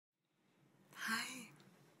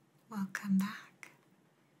welcome back.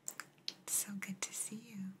 It's so good to see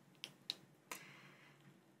you.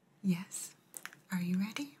 Yes, are you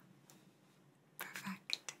ready?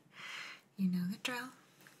 Perfect. You know the drill.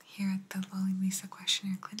 Here at the LullingLisa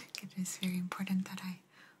Questionnaire Clinic, it is very important that I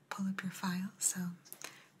pull up your file. So,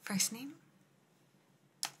 first name,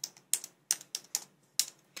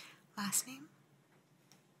 last name,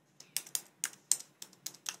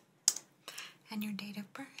 and your date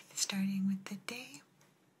of birth, starting with the day,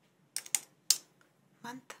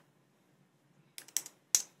 month,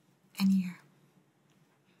 and year.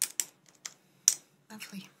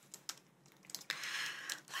 Lovely.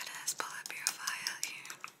 Let us pull up your file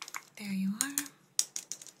here. There you are.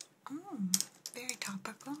 Oh, very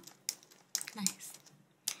topical. Nice.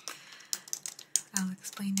 I'll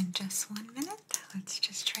explain in just 1 minute. Let's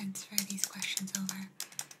just transfer these questions over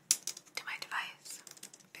to my device.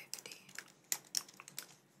 50.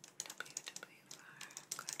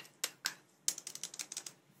 WWR. Got it. Okay.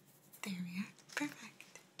 There we are.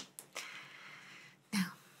 Perfect.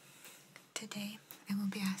 Now, today I will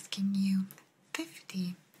be asking you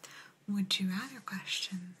 50 would you rather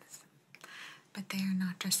questions. But they are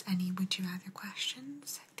not just any would you rather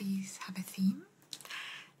questions. These have a theme.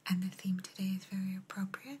 And the theme today is very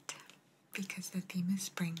appropriate because the theme is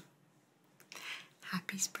spring.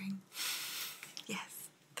 Happy spring. Yes.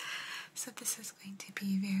 So this is going to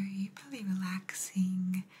be very probably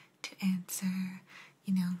relaxing to answer,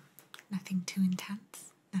 nothing too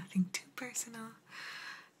intense, nothing too personal,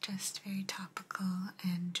 just very topical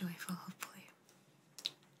and joyful, hopefully.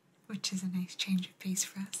 Which is a nice change of pace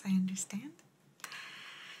for us, I understand.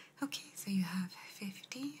 Okay, so you have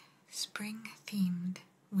 50 spring-themed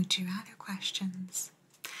would you rather questions.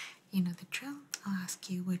 You know the drill. I'll ask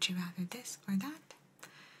you, would you rather this or that?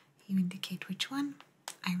 You indicate which one.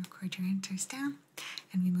 I record your answers down,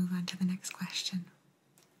 and we move on to the next question.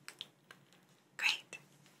 Great.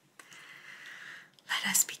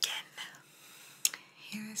 Let us begin.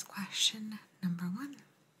 Here is question number 1.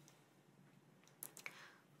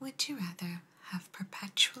 Would you rather have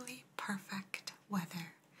perpetually perfect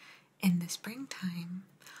weather in the springtime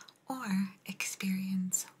or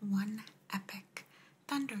experience one epic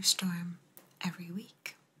thunderstorm every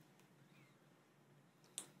week?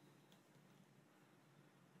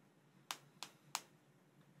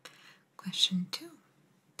 Question 2.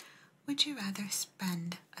 Would you rather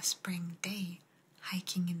spend a spring day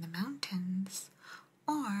hiking in the mountains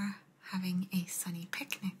or having a sunny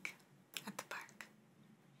picnic at the park?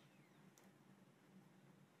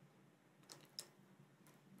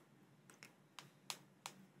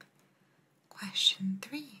 Question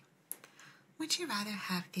 3. Would you rather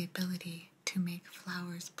have the ability to make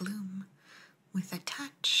flowers bloom with a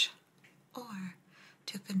touch or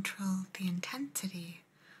to control the intensity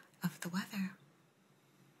of the weather?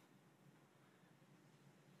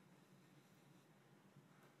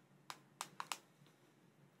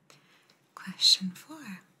 Question 4.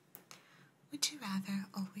 Would you rather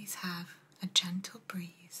always have a gentle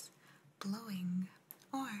breeze blowing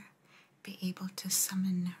or be able to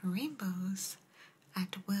summon rainbows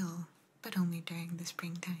at will, but only during the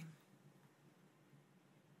springtime?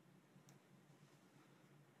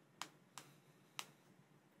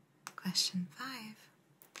 Question 5.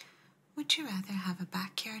 Would you rather have a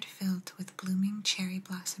backyard filled with blooming cherry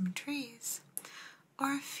blossom trees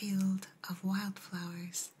or a field of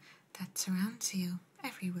wildflowers that surrounds you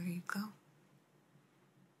everywhere you go?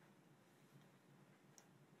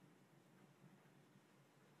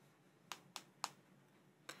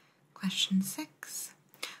 Question 6.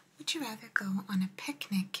 Would you rather go on a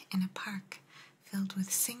picnic in a park filled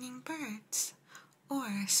with singing birds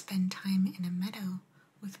or spend time in a meadow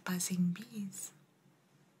with buzzing bees?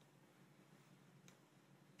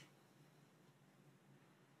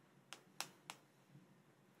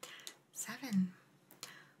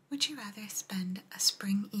 Would you rather spend a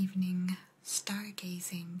spring evening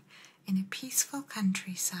stargazing in a peaceful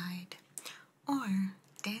countryside or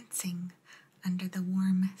dancing under the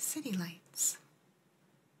warm city lights?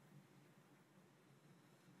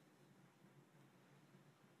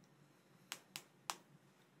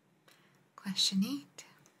 Question 8.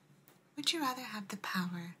 Would you rather have the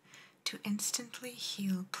power to instantly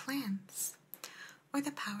heal plants or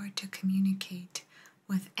the power to communicate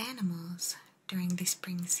with animals during the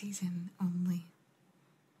spring season only?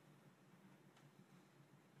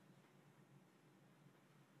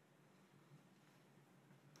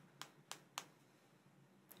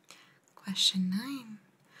 Question 9.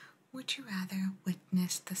 Would you rather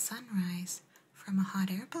witness the sunrise from a hot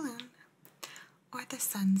air balloon or the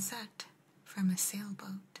sunset from a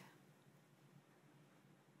sailboat?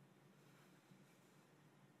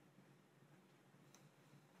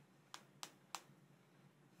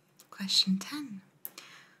 Question 10.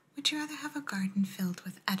 Would you rather have a garden filled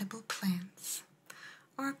with edible plants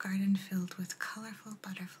or a garden filled with colorful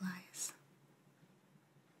butterflies?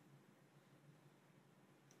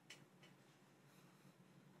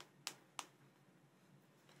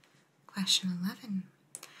 Question 11.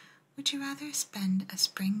 Would you rather spend a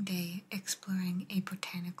spring day exploring a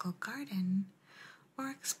botanical garden or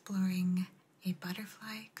exploring a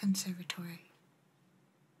butterfly conservatory?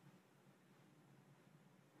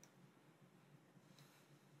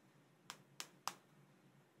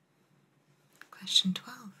 Question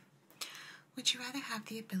 12. Would you rather have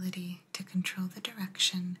the ability to control the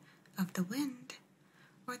direction of the wind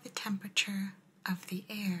or the temperature of the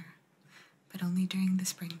air, but only during the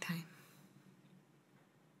springtime?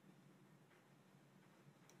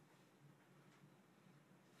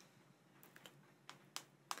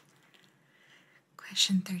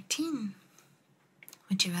 Question 13.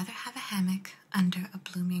 Would you rather have a hammock under a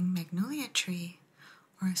blooming magnolia tree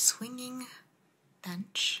or a swinging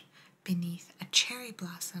bench beneath a cherry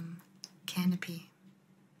blossom canopy?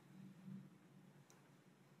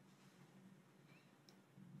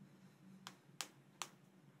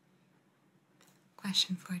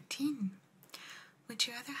 Question 14. Would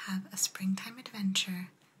you rather have a springtime adventure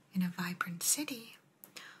in a vibrant city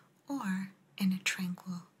or in a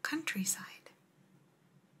tranquil countryside?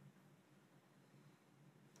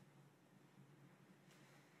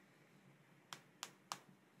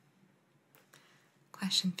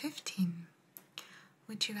 Question 15.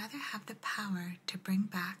 Would you rather have the power to bring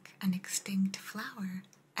back an extinct flower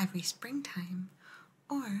every springtime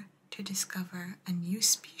or to discover a new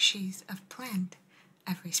species of plant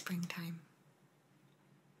every springtime?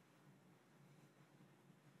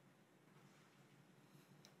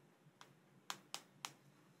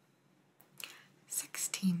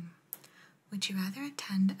 Would you rather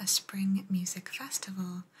attend a spring music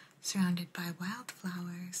festival surrounded by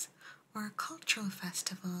wildflowers or a cultural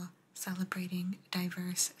festival celebrating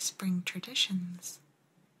diverse spring traditions?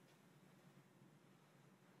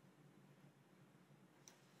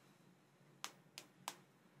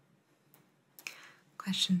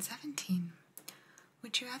 Question 17.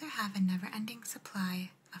 Would you rather have a never-ending supply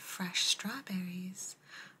of fresh strawberries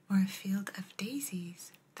or a field of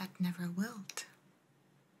daisies that never wilt?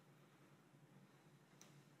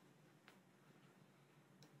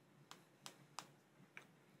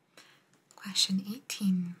 Question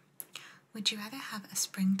 18. Would you rather have a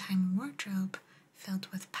springtime wardrobe filled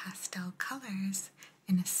with pastel colors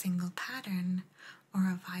in a single pattern or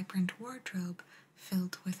a vibrant wardrobe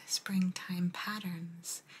filled with springtime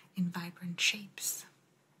patterns in vibrant shapes?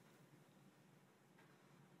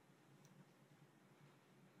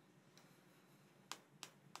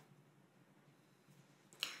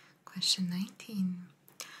 Question 19.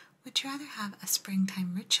 Would you rather have a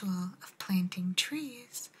springtime ritual of planting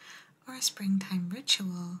trees or a springtime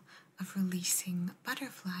ritual of releasing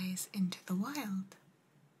butterflies into the wild?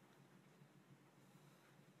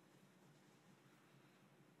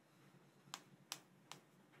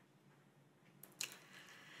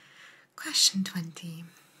 Question 20.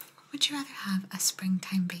 Would you rather have a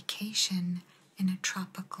springtime vacation in a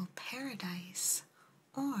tropical paradise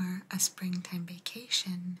or a springtime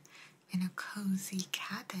vacation in a cozy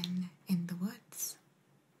cabin in the woods?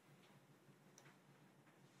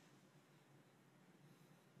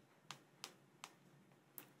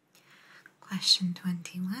 Question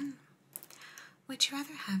 21. Would you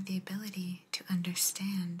rather have the ability to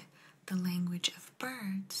understand the language of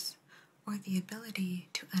birds or the ability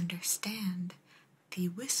to understand the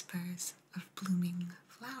whispers of blooming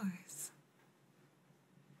flowers?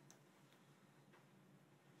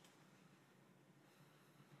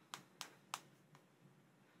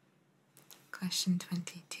 Question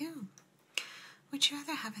 22. Would you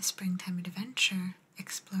rather have a springtime adventure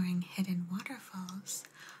exploring hidden waterfalls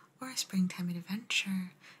or a springtime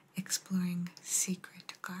adventure exploring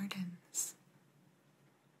secret gardens?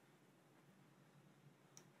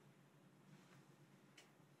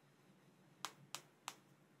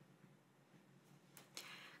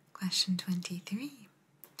 Question 23.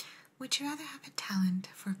 Would you rather have a talent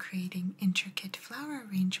for creating intricate flower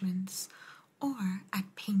arrangements or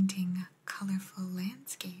at painting colorful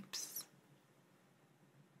landscapes?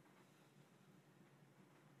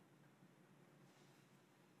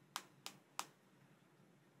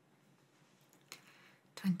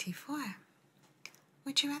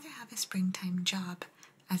 Would you rather have a springtime job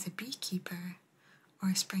as a beekeeper or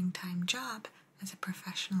a springtime job as a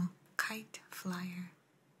professional kite flyer?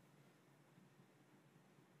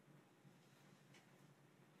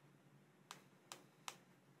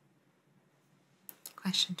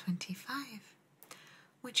 Question 25.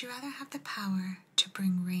 Would you rather have the power to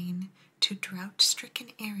bring rain to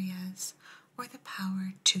drought-stricken areas or the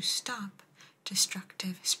power to stop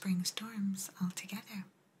destructive spring storms altogether?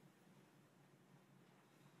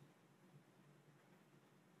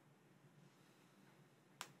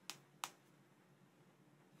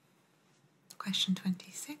 Question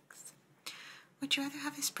 26. Would you rather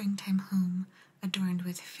have a springtime home adorned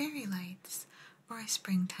with fairy lights or a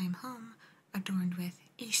springtime home adorned with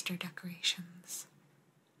Easter decorations?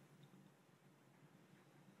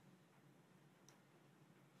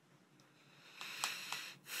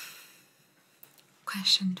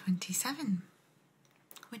 Question 27.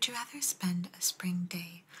 Would you rather spend a spring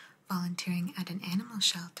day volunteering at an animal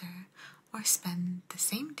shelter or spend the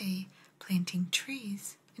same day planting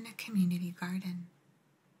trees in a community garden?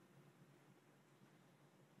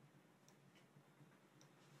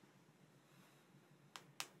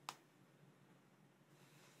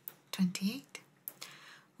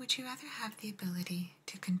 Would you rather have the ability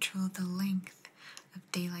to control the length of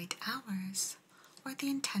daylight hours or the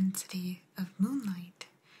intensity of moonlight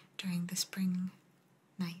during the spring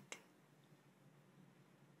night?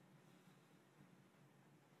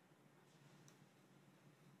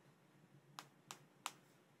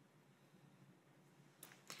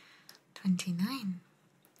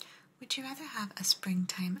 Would you rather have a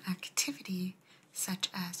springtime activity such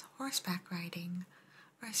as horseback riding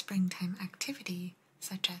or a springtime activity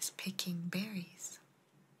such as picking berries?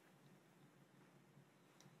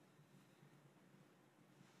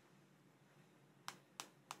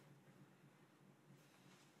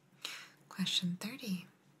 Question 30.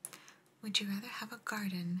 Would you rather have a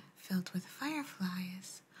garden filled with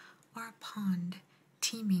fireflies or a pond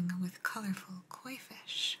teeming with colorful koi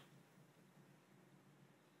fish?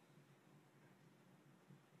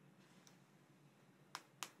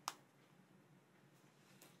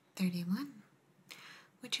 31.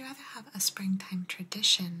 Would you rather have a springtime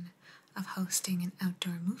tradition of hosting an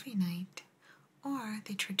outdoor movie night or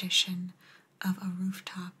the tradition of a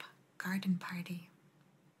rooftop garden party?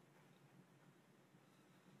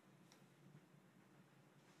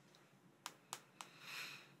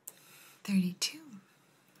 32.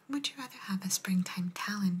 Would you rather have a springtime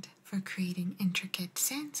talent for creating intricate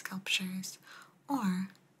sand sculptures or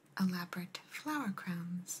elaborate flower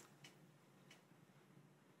crowns?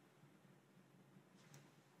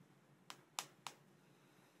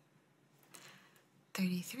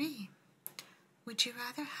 33. Would you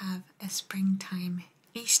rather have a springtime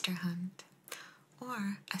Easter hunt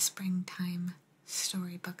or a springtime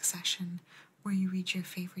storybook session where you read your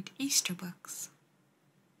favorite Easter books?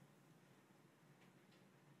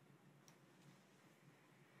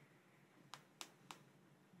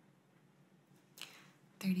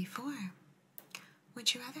 34.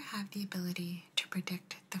 Would you rather have the ability to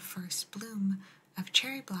predict the first bloom of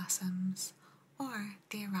cherry blossoms or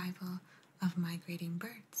the arrival of migrating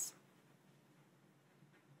birds?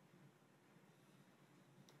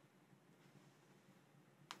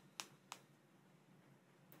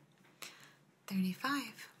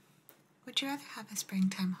 35. Would you rather have a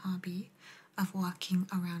springtime hobby of walking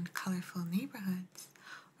around colorful neighborhoods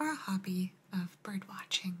or a hobby of bird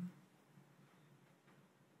watching?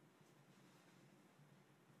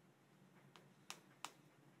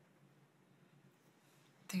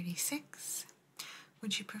 36.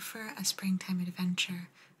 Would you prefer a springtime adventure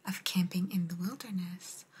of camping in the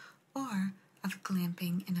wilderness or of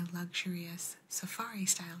glamping in a luxurious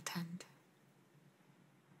safari-style tent?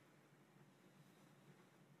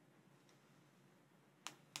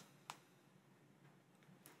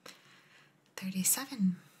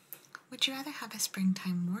 37. Would you rather have a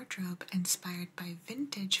springtime wardrobe inspired by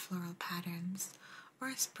vintage floral patterns or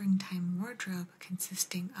a springtime wardrobe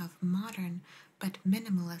consisting of modern but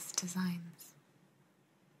minimalist designs?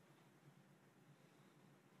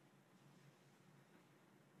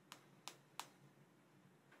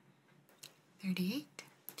 38.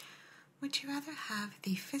 Would you rather have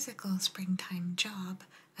the physical springtime job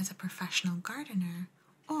as a professional gardener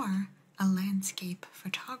or a landscape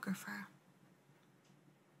photographer?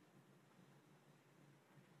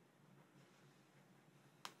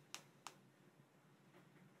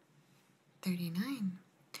 39.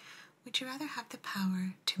 Would you rather have the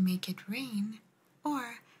power to make it rain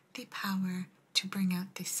or the power to bring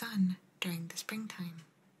out the sun during the springtime?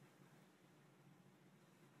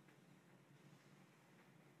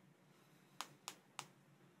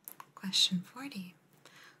 Question 40.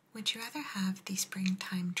 Would you rather have the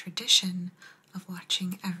springtime tradition of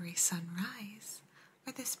watching every sun rise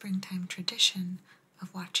or the springtime tradition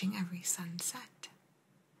of watching every sun set?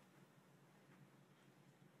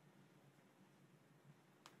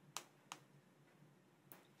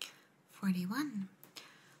 41.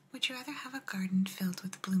 Would you rather have a garden filled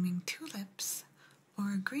with blooming tulips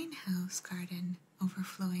or a greenhouse garden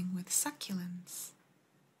overflowing with succulents?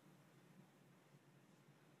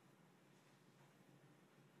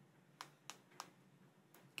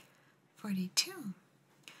 42.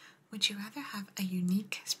 Would you rather have a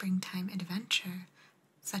unique springtime adventure,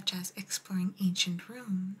 such as exploring ancient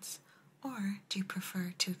ruins, or do you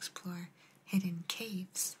prefer to explore hidden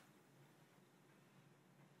caves?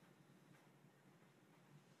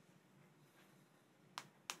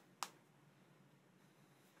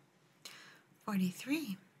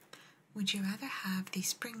 43. Would you rather have the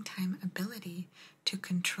springtime ability to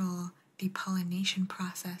control the pollination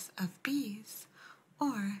process of bees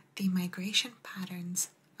or the migration patterns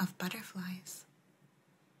of butterflies?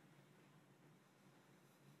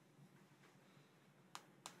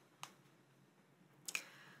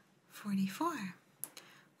 44.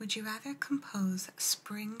 Would you rather compose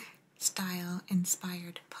spring-style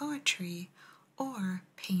inspired poetry or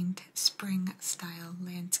paint spring-style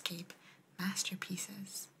landscape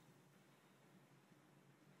masterpieces?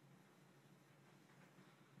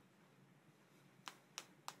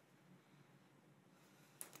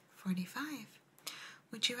 45.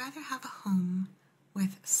 Would you rather have a home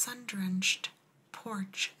with sun-drenched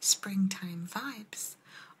porch springtime vibes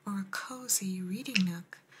or a cozy reading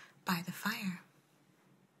nook by the fire?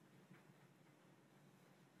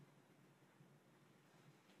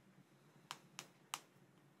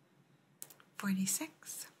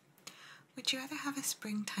 46. Would you rather have a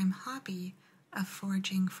springtime hobby of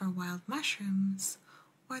foraging for wild mushrooms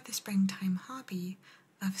or the springtime hobby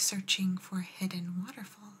of searching for hidden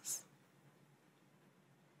waterfalls?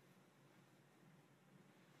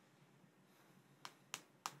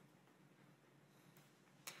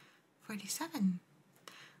 47.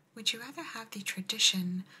 Would you rather have the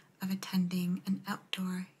tradition of attending an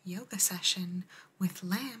outdoor yoga session with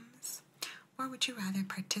lambs, or would you rather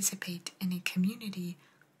participate in a community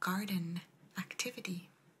garden activity?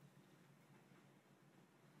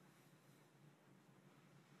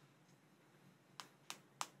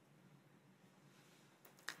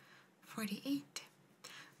 48.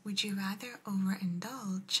 Would you rather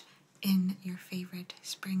overindulge in your favorite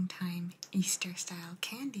springtime Easter-style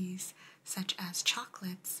candies, such as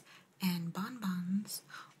chocolates and bonbons,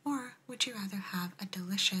 or would you rather have a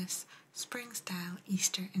delicious spring-style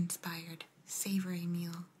Easter-inspired savory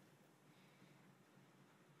meal?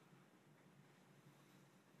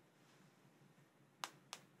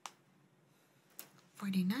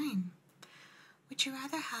 49. Would you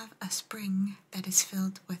rather have a spring that is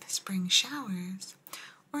filled with spring showers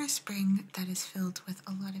or a spring that is filled with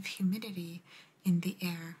a lot of humidity in the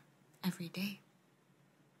air every day?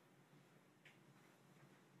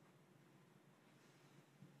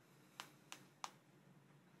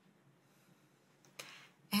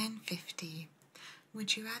 And 50.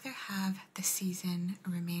 Would you rather have the season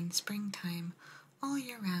remain springtime all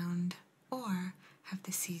year round or have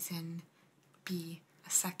the season be a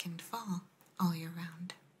second fall all year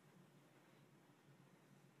round?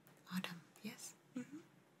 Autumn, yes? Okay.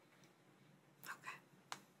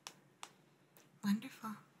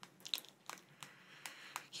 Wonderful.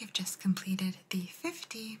 You've just completed the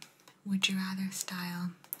 50 Would You Rather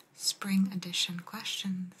style spring edition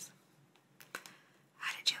questions.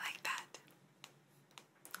 How did you like that?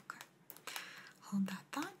 Okay. Hold that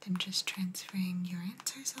thought. I'm just transferring your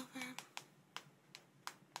answers over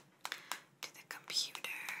to the computer.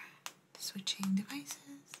 Switching devices.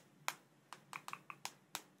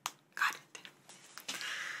 Got it.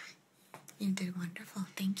 You did wonderful.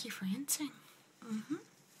 Thank you for answering.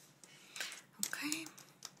 Okay.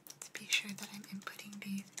 Let's be sure that I'm inputting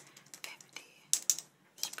these 50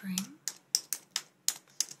 spring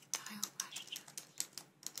style questions.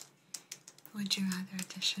 Would you rather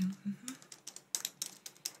edition?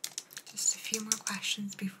 Just a few more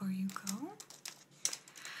questions before you go.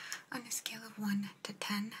 On a scale of 1 to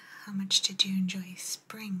 10, how much did you enjoy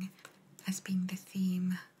spring as being the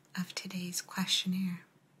theme of today's questionnaire?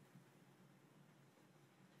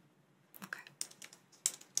 Okay.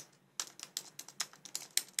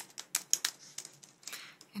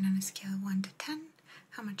 And on a scale of 1 to 10,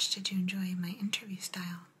 how much did you enjoy my interview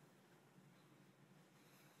style?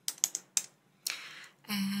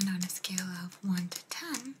 And on a scale of 1 to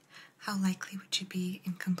 10, how likely would you be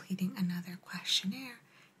in completing another questionnaire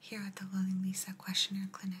here at the LullingLisa Questionnaire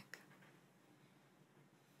Clinic?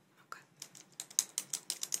 Okay.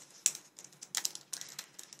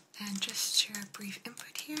 And just your brief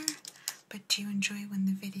input here, but do you enjoy when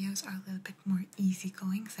the videos are a little bit more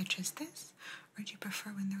easygoing, such as this, or do you prefer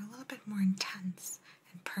when they're a little bit more intense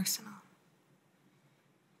and personal?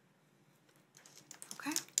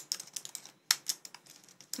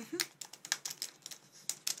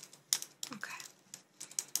 Okay.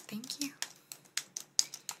 Thank you.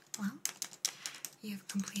 Well, you have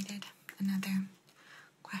completed another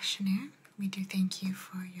questionnaire. We do thank you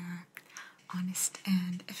for your honest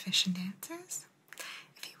and efficient answers.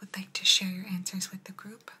 If you would like to share your answers with the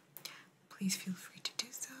group, please feel free to do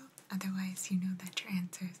so. Otherwise, you know that your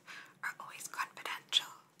answers are always confidential.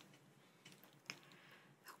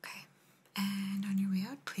 Okay, and on your way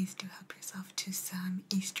out, please do help yourself to some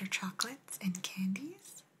Easter chocolates and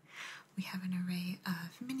candies. We have an array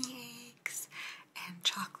of mini eggs and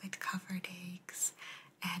chocolate-covered eggs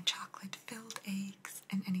and chocolate-filled eggs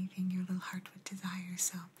and anything your little heart would desire.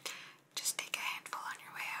 So just take a handful on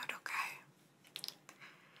your way out, okay?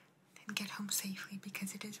 And get home safely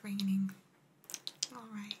because it is raining. All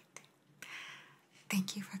right.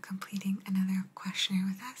 Thank you for completing another questionnaire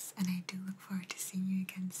with us, and I do look forward to seeing you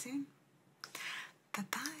again soon.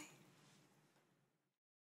 Bye-bye.